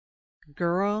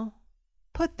Girl,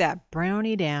 put that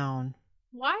brownie down.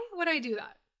 Why would I do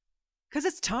that? 'Cause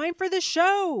it's time for the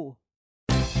show.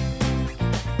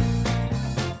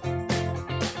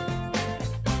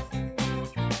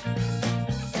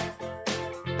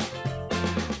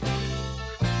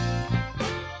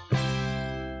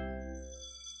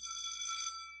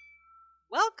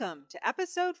 Welcome to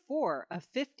episode 4 of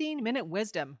 15-Minute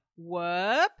Wisdom.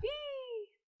 Whoopee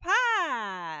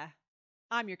pie!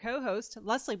 I'm your co-host,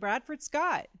 Leslie Bradford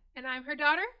Scott. And I'm her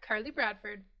daughter, Carly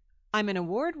Bradford. I'm an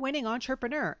award-winning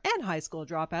entrepreneur and high school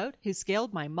dropout who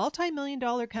scaled my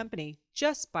multi-million-dollar company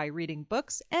just by reading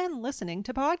books and listening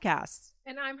to podcasts.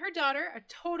 And I'm her daughter, a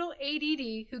total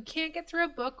ADD who can't get through a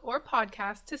book or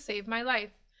podcast to save my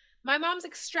life. My mom's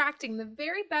extracting the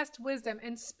very best wisdom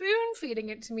and spoon-feeding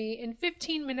it to me in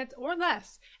 15 minutes or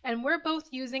less, and we're both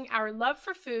using our love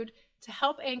for food to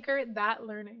help anchor that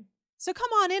learning. So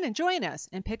come on in and join us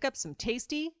and pick up some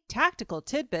tasty, tactical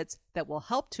tidbits that will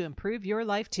help to improve your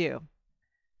life too.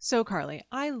 So Carly,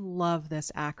 I love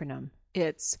this acronym.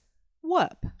 It's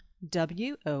WHOOP,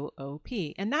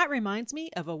 W-O-O-P, and that reminds me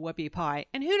of a whoopie pie.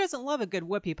 And who doesn't love a good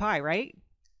whoopie pie, right?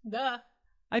 Duh.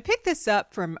 I picked this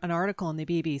up from an article in the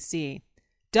BBC.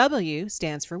 W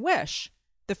stands for wish.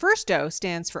 The first O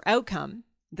stands for outcome,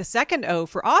 the second O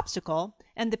for obstacle,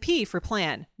 and the P for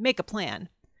plan. Make a plan.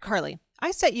 Carly,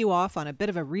 I set you off on a bit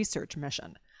of a research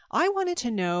mission. I wanted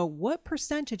to know what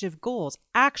percentage of goals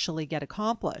actually get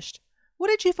accomplished. What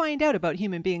did you find out about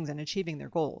human beings and achieving their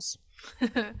goals?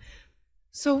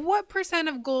 So what percent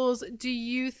of goals do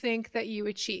you think that you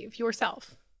achieve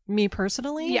yourself? Me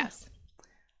personally? Yes.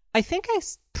 I think I'm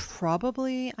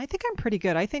pretty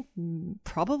good. I think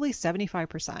probably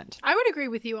 75%. I would agree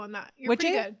with you on that. You're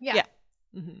pretty good. Yeah.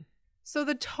 Mm-hmm. So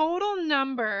the total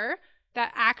number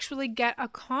that actually get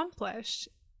accomplished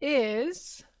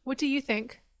is, what do you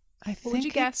think? What would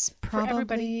you guess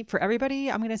probably for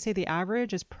everybody? I'm going to say the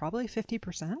average is probably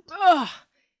 50%. Ugh,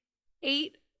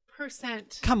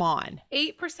 8%. Come on.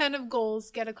 8% of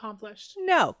goals get accomplished.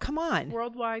 No, come on.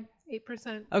 Worldwide,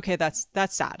 8%. Okay, that's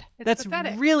sad. It's that's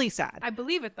pathetic. Really sad. I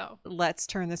believe it though. Let's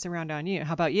turn this around on you.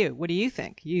 How about you? What do you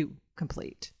think you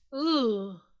complete?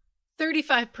 Ooh,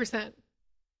 35%.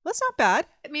 That's not bad.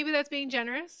 Maybe that's being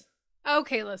generous.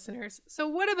 Okay, listeners. So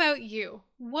what about you?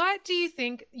 What do you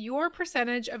think your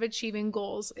percentage of achieving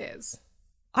goals is?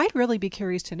 I'd really be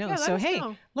curious to know. Yeah, so, hey,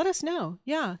 know. let us know.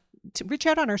 Yeah. Reach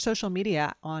out on our social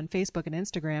media on Facebook and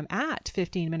Instagram at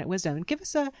 15-Minute Wisdom and give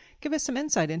us some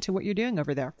insight into what you're doing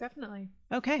over there. Definitely.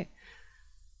 Okay.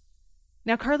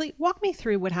 Now, Carly, walk me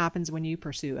through what happens when you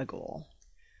pursue a goal.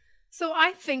 So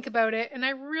I think about it and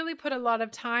I really put a lot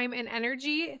of time and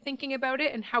energy thinking about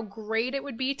it and how great it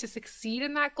would be to succeed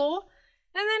in that goal.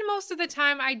 And then most of the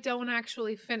time I don't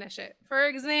actually finish it. For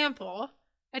example,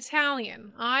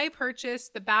 Italian. I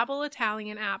purchased the Babbel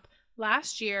Italian app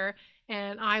last year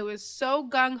and I was so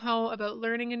gung-ho about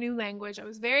learning a new language. I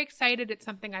was very excited. It's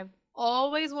something I've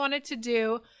always wanted to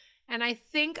do. And I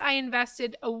think I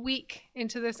invested a week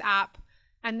into this app.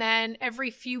 And then every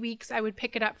few weeks, I would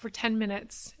pick it up for 10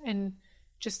 minutes and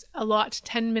just allot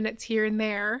 10 minutes here and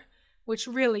there, which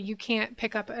really you can't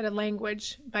pick up at a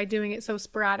language by doing it so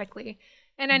sporadically.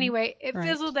 And anyway, it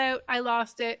fizzled out. I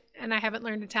lost it and I haven't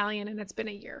learned Italian and it's been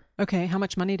a year. Okay. How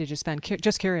much money did you spend?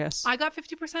 Just curious. I got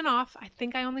 50% off. I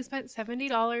think I only spent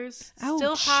 $70. Ouch.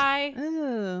 Still high,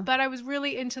 Ugh. but I was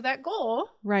really into that goal.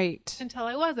 Right. Until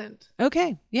I wasn't.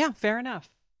 Okay. Yeah, fair enough.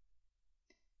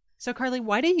 So, Carly,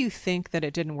 why do you think that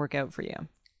it didn't work out for you?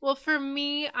 Well, for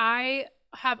me, I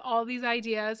have all these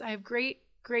ideas. I have great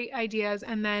ideas.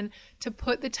 And then to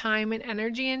put the time and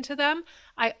energy into them,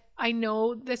 I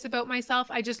know this about myself.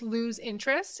 I just lose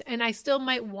interest and I still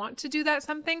might want to do that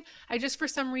something. I just, for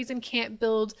some reason, can't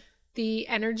build the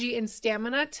energy and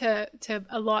stamina to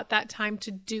allot that time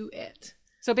to do it.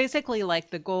 So basically, like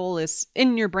the goal is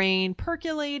in your brain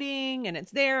percolating and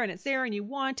it's there and you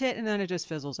want it and then it just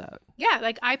fizzles out. Yeah,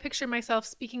 like I picture myself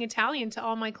speaking Italian to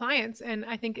all my clients and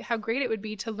I think how great it would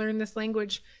be to learn this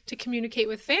language to communicate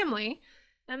with family.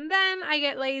 And then I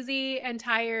get lazy and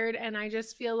tired and I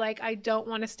just feel like I don't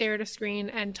want to stare at a screen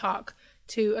and talk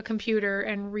to a computer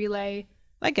and relay.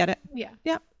 I get it. Yeah.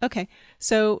 Yeah. Okay.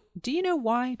 So do you know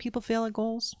why people fail at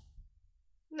goals?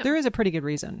 No. There is a pretty good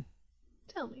reason.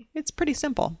 Tell me. It's pretty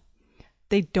simple.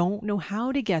 They don't know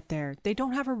how to get there. They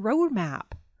don't have a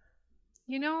roadmap.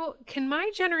 You know, can my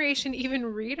generation even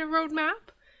read a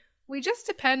roadmap? We just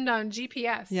depend on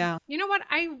GPS. Yeah. You know what?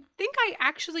 I think I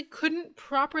actually couldn't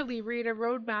properly read a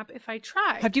roadmap if I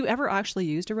tried. Have you ever actually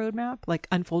used a roadmap? Like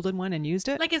unfolded one and used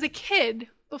it? Like as a kid,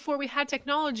 before we had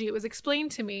technology, it was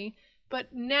explained to me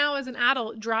But now as an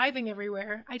adult driving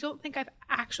everywhere, I don't think I've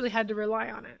actually had to rely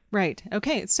on it. Right.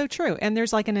 Okay. It's so true. And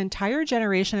there's like an entire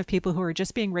generation of people who are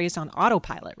just being raised on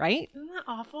autopilot, right? Isn't that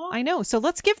awful? I know. So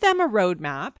let's give them a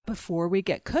roadmap. Before we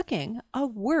get cooking, a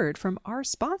word from our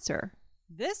sponsor.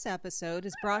 This episode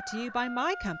is brought to you by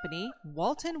my company,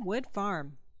 Walton Wood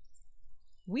Farm.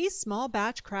 We small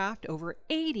batch craft over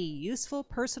 80 useful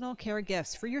personal care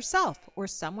gifts for yourself or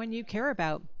someone you care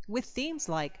about with themes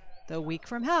like The Week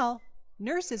from Hell,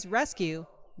 Nurses Rescue,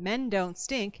 Men Don't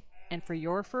Stink, and for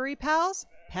your furry pals,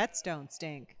 Pets Don't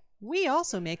Stink. We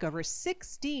also make over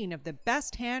 16 of the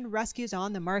best hand rescues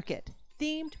on the market,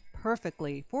 themed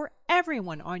perfectly for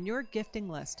everyone on your gifting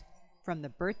list, from the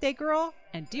birthday girl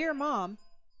and dear mom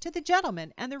to the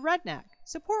gentleman and the redneck.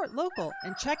 Support local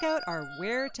and check out our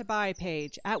Where to Buy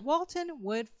page at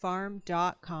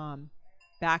waltonwoodfarm.com.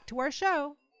 Back to our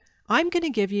show. I'm going to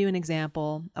give you an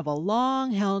example of a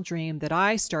long-held dream that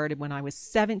I started when I was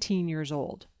 17 years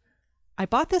old. I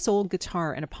bought this old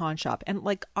guitar in a pawn shop, and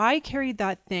I carried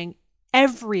that thing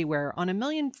everywhere on a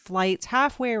million flights,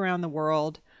 halfway around the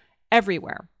world,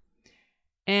 everywhere.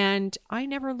 And I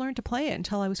never learned to play it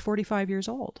until I was 45 years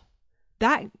old.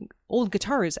 That old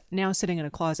guitar is now sitting in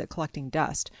a closet collecting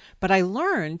dust, but I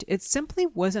learned it simply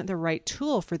wasn't the right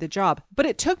tool for the job. But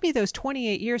it took me those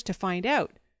 28 years to find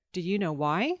out. Do you know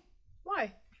why?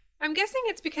 Why? I'm guessing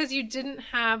it's because you didn't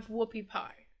have whoopie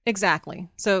pie. Exactly.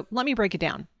 So let me break it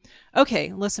down.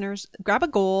 Okay, listeners, grab a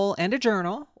goal and a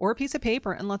journal or a piece of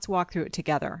paper and let's walk through it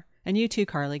together. And you too,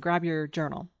 Carly, grab your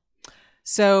journal.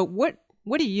 So what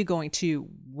are you going to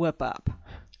whip up?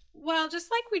 Well, just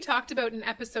like we talked about in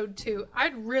episode 2,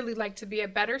 I'd really like to be a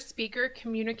better speaker,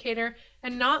 communicator,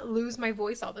 and not lose my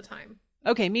voice all the time.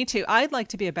 Okay, me too. I'd like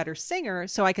to be a better singer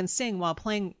so I can sing while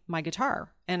playing my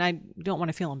guitar, and I don't want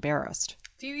to feel embarrassed.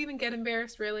 Do you even get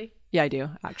embarrassed, really? Yeah, I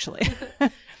do, actually.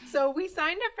 So we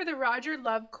signed up for the Roger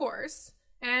Love course,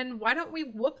 and why don't we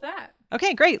whoop that?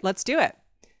 Okay, great. Let's do it.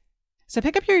 So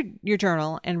pick up your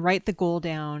journal and write the goal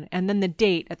down and then the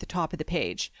date at the top of the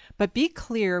page. But be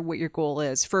clear what your goal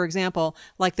is. For example,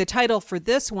 like the title for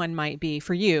this one might be,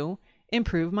 for you,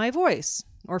 Improve My Voice.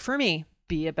 Or for me,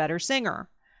 Be a Better Singer.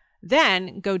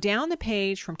 Then go down the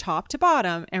page from top to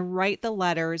bottom and write the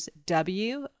letters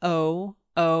W-O-O-P,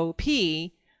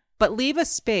 but leave a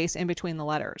space in between the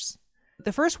letters.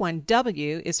 The first one,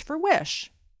 W, is for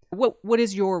wish. What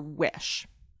is your wish?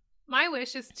 My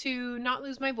wish is to not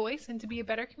lose my voice and to be a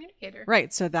better communicator.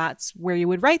 Right. So that's where you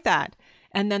would write that.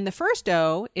 And then the first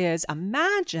O is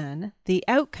imagine the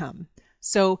outcome.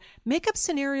 So make up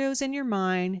scenarios in your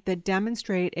mind that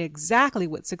demonstrate exactly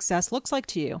what success looks like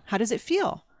to you. How does it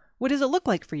feel? What does it look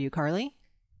like for you, Carly?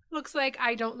 Looks like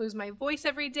I don't lose my voice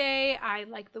every day. I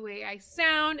like the way I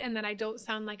sound and that I don't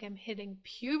sound like I'm hitting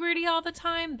puberty all the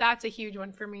time. That's a huge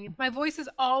one for me. My voice is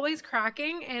always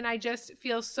cracking and I just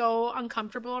feel so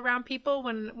uncomfortable around people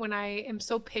when I am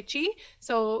so pitchy.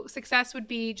 So success would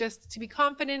be just to be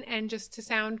confident and just to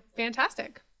sound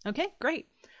fantastic. Okay, great.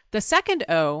 The second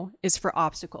O is for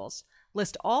obstacles.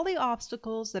 List all the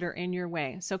obstacles that are in your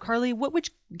way. So Carly, what would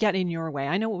get in your way?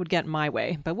 I know what would get in my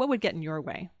way, but what would get in your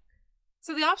way?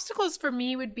 So the obstacles for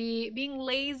me would be being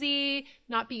lazy,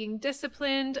 not being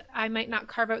disciplined. I might not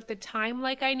carve out the time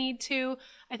like I need to.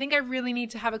 I think I really need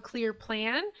to have a clear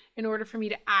plan in order for me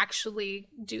to actually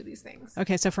do these things.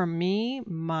 Okay, so for me,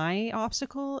 my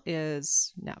obstacle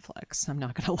is Netflix. I'm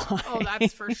not going to lie. Oh,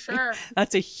 that's for sure.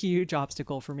 That's a huge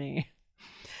obstacle for me.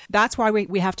 That's why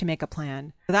we have to make a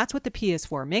plan. That's what the P is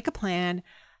for. Make a plan.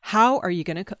 How are you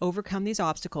going to overcome these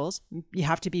obstacles? You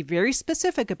have to be very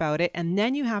specific about it, and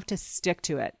then you have to stick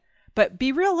to it. But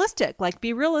be realistic,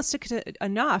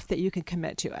 enough that you can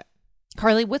commit to it.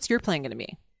 Carly, what's your plan going to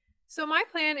be? So my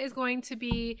plan is going to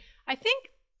be, I think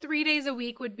 3 days a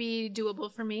week would be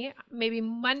doable for me. Maybe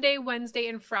Monday, Wednesday,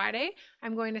 and Friday.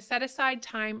 I'm going to set aside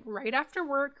time right after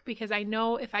work because I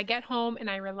know if I get home and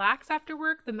I relax after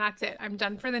work, then that's it. I'm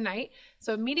done for the night.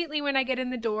 So immediately when I get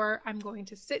in the door, I'm going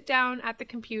to sit down at the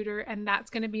computer and that's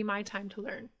going to be my time to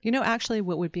learn. You know, actually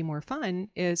what would be more fun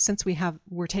is since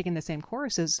we're taking the same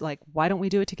course is why don't we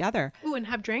do it together? Ooh, and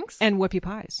have drinks? And whoopie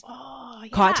pies. Oh, yeah.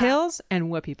 Cocktails and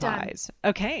whoopie Done. pies.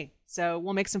 Okay. So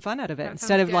we'll make some fun out of it That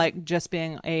instead of sounds just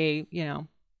being we'll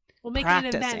make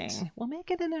practicing. it an event. We'll make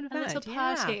it an event. A little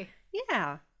party.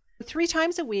 Yeah. 3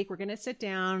 times a week, we're going to sit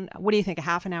down. What do you think? A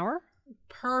half an hour?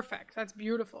 Perfect. That's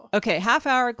beautiful. Okay. Half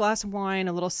hour, glass of wine,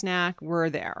 a little snack. We're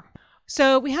there.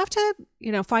 So we have to,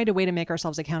 find a way to make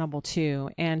ourselves accountable too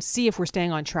and see if we're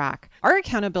staying on track. Our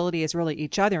accountability is really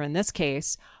each other in this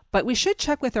case, but we should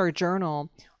check with our journal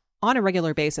on a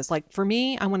regular basis. Like for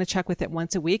me, I want to check with it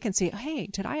once a week and see, hey,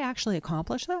 did I actually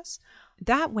accomplish this?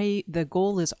 that way the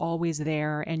goal is always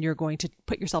there and you're going to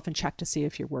put yourself in check to see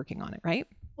if you're working on it, right?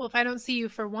 Well, if I don't see you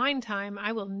for wine time,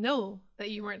 I will know that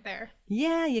you weren't there.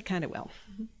 Yeah, you kind of will.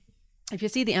 If you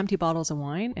see the empty bottles of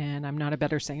wine and I'm not a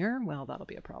better singer, well, that'll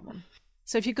be a problem.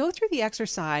 So if you go through the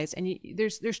exercise and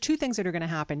there's two things that are going to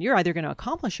happen. You're either going to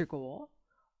accomplish your goal,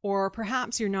 or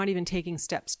perhaps you're not even taking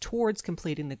steps towards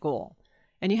completing the goal.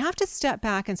 And you have to step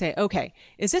back and say, okay,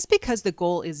 is this because the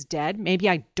goal is dead? Maybe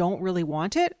I don't really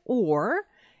want it. Or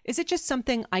is it just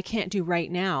something I can't do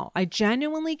right now? I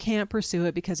genuinely can't pursue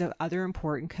it because of other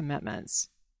important commitments.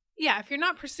 Yeah, if you're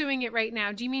not pursuing it right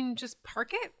now, do you mean just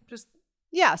park it?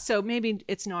 Yeah, so maybe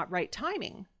it's not right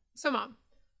timing. So, Mom,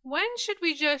 when should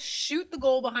we just shoot the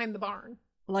goal behind the barn?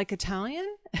 Like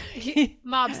Italian?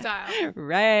 Mob style.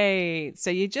 Right.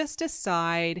 So you just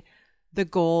decide the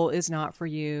goal is not for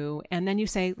you. And then you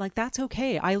say, like, that's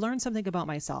okay. I learned something about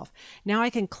myself. Now I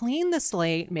can clean the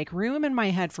slate, make room in my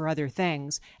head for other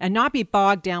things, and not be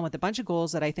bogged down with a bunch of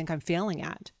goals that I think I'm failing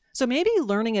at. So maybe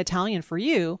learning Italian for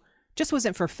you just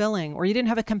wasn't fulfilling, or you didn't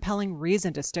have a compelling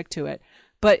reason to stick to it.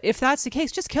 But if that's the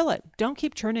case, just kill it. Don't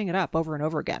keep turning it up over and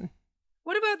over again.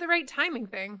 What about the right timing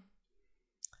thing?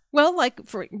 Well, like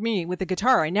for me with the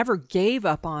guitar, I never gave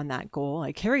up on that goal.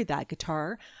 I carried that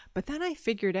guitar. But then I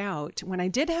figured out, when I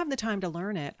did have the time to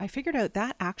learn it, I figured out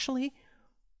that actually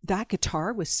that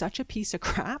guitar was such a piece of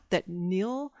crap that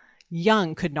Neil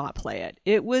Young could not play it.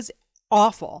 It was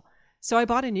awful. So I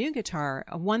bought a new guitar,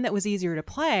 one that was easier to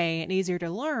play and easier to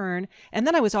learn. And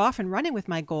then I was off and running with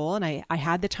my goal. And I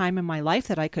had the time in my life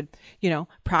that I could,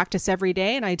 practice every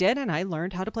day. And I did. And I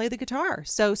learned how to play the guitar.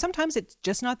 So sometimes it's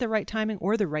just not the right timing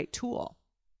or the right tool.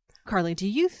 Carly, do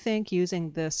you think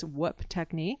using this whoop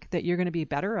technique that you're going to be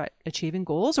better at achieving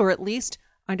goals, or at least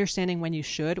understanding when you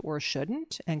should or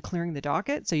shouldn't and clearing the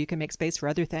docket so you can make space for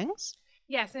other things?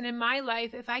 Yes, and in my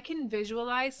life, if I can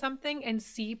visualize something and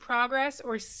see progress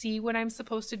or see what I'm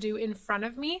supposed to do in front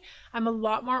of me, I'm a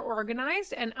lot more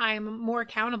organized and I'm more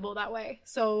accountable that way.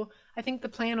 So I think the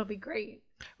plan will be great.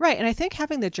 Right. And I think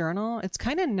having the journal, it's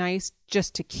kind of nice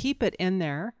just to keep it in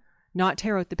there, not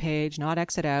tear out the page, not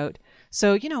exit out.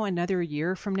 So, another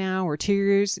year from now or 2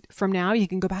 years from now, you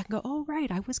can go back and go, oh, right,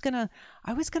 I was going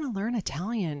to learn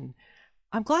Italian.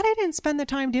 I'm glad I didn't spend the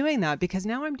time doing that because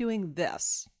now I'm doing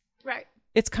this. Right.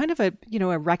 It's kind of a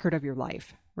record of your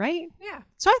life, right? Yeah.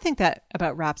 So I think that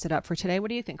about wraps it up for today. What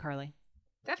do you think, Carly?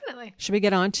 Definitely. Should we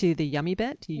get on to the yummy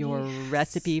bit, your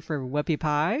recipe for whoopie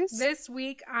pies? This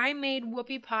week I made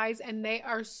whoopie pies and they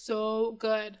are so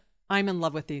good. I'm in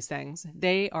love with these things.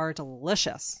 They are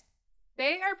delicious.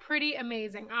 They are pretty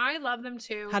amazing. I love them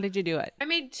too. How did you do it? I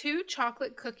made 2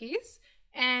 chocolate cookies.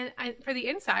 And for the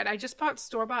inside, I just bought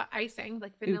store-bought icing,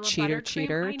 like vanilla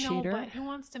buttercream. I know, but who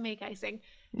wants to make icing?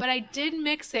 But I did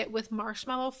mix it with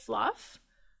marshmallow fluff.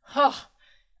 Oh,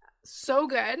 so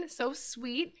good, so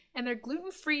sweet, and they're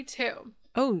gluten-free too.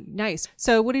 Oh, nice.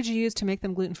 So what did you use to make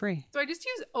them gluten-free? So I just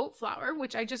use oat flour,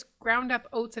 which I just ground up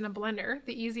oats in a blender,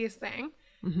 the easiest thing.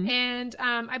 Mm-hmm. And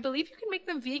I believe you can make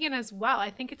them vegan as well. I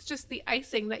think it's just the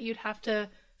icing that you'd have to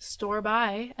store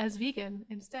buy as vegan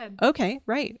instead. Okay,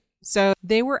 right. So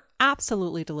they were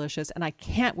absolutely delicious, and I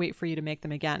can't wait for you to make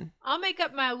them again. I'll make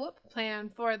up my whoop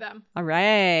plan for them. All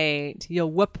right.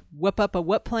 You'll whoop up a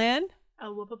whoop plan?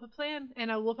 I'll whoop up a plan,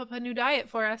 and I'll whoop up a new diet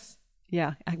for us.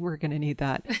 Yeah, we're going to need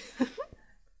that.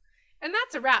 And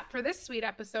that's a wrap for this sweet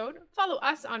episode. Follow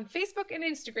us on Facebook and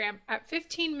Instagram at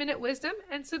 15 Minute Wisdom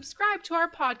and subscribe to our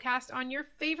podcast on your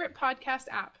favorite podcast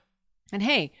app. And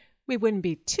hey, we wouldn't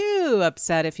be too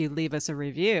upset if you leave us a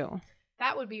review.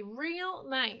 That would be real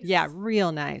nice. Yeah,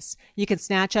 real nice. You can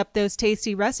snatch up those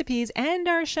tasty recipes and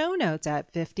our show notes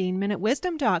at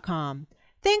 15minutewisdom.com.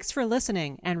 Thanks for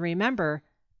listening. And remember,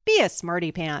 be a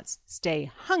smarty pants.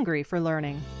 Stay hungry for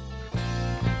learning.